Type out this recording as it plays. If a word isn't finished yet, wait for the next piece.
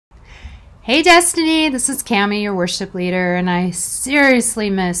Hey Destiny, this is Camie, your worship leader, and I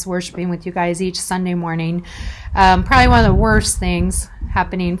seriously miss worshiping with you guys each Sunday morning. Probably one of the worst things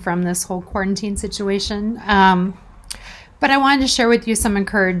happening from this whole quarantine situation. But I wanted to share with you some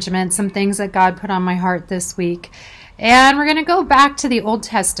encouragement, some things that God put on my heart this week. And we're going to go back to the Old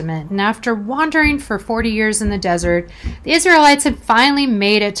Testament. And after wandering for 40 years in the desert, the Israelites had finally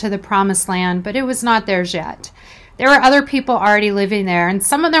made it to the Promised Land, but it was not theirs yet. There were other people already living there, and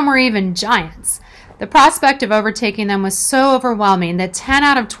some of them were even giants. The prospect of overtaking them was so overwhelming that 10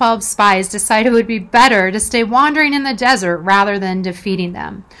 out of 12 spies decided it would be better to stay wandering in the desert rather than defeating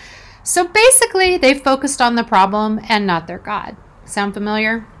them. So basically, they focused on the problem and not their God. Sound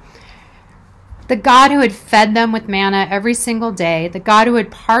familiar? The God who had fed them with manna every single day, the God who had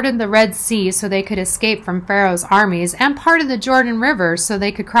parted the Red Sea so they could escape from Pharaoh's armies, and parted the Jordan River so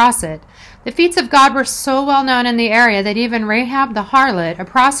they could cross it. The feats of God were so well known in the area that even Rahab the harlot, a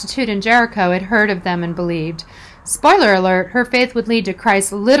prostitute in Jericho, had heard of them and believed. Spoiler alert, her faith would lead to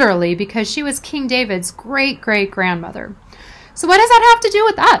Christ literally because she was King David's great-great-grandmother. So what does that have to do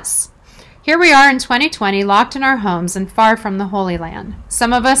with us? Here we are in 2020, locked in our homes and far from the Holy Land.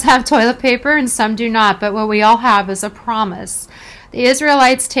 Some of us have toilet paper and some do not, but what we all have is a promise. The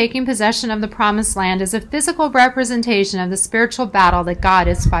Israelites taking possession of the Promised Land is a physical representation of the spiritual battle that God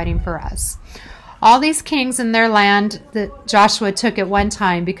is fighting for us. All these kings in their land that Joshua took at one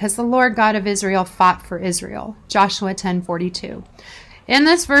time because the Lord God of Israel fought for Israel. Joshua 10:42. In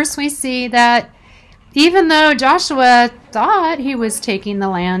this verse we see that even though Joshua thought he was taking the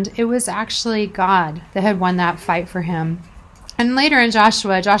land, it was actually God that had won that fight for him. And later in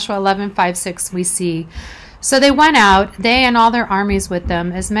Joshua 11:5-6, we see, so they went out, they and all their armies with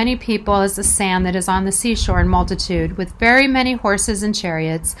them, as many people as the sand that is on the seashore in multitude, with very many horses and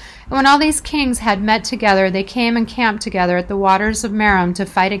chariots. And when all these kings had met together, they came and camped together at the waters of Merom to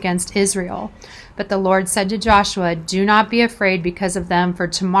fight against Israel. But the Lord said to Joshua, do not be afraid because of them, for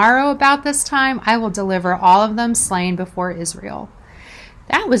tomorrow about this time I will deliver all of them slain before Israel.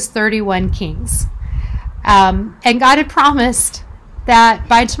 That was 31 kings. And God had promised that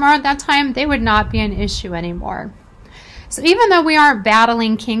by tomorrow at that time, they would not be an issue anymore. So even though we aren't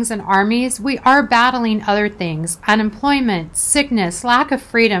battling kings and armies, we are battling other things. Unemployment, sickness, lack of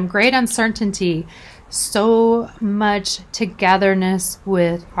freedom, great uncertainty, so much togetherness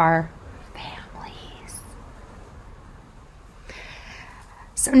with our families.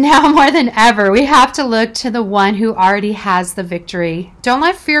 So now more than ever, we have to look to the one who already has the victory. Don't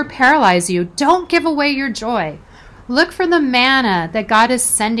let fear paralyze you. Don't give away your joy. Look for the manna that God is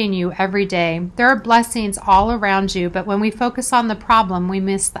sending you every day. There are blessings all around you, but when we focus on the problem, we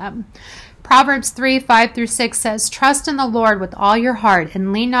miss them. Proverbs 3:5-6 says, trust in the Lord with all your heart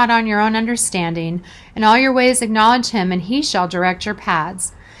and lean not on your own understanding. In all your ways acknowledge him, and he shall direct your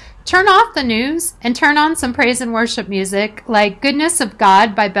paths. Turn off the news and turn on some praise and worship music like Goodness of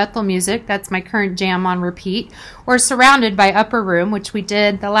God by Bethel Music, that's my current jam on repeat, or Surrounded by Upper Room, which we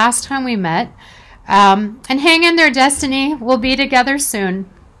did the last time we met. And hang in there, Destiny. We'll be together soon.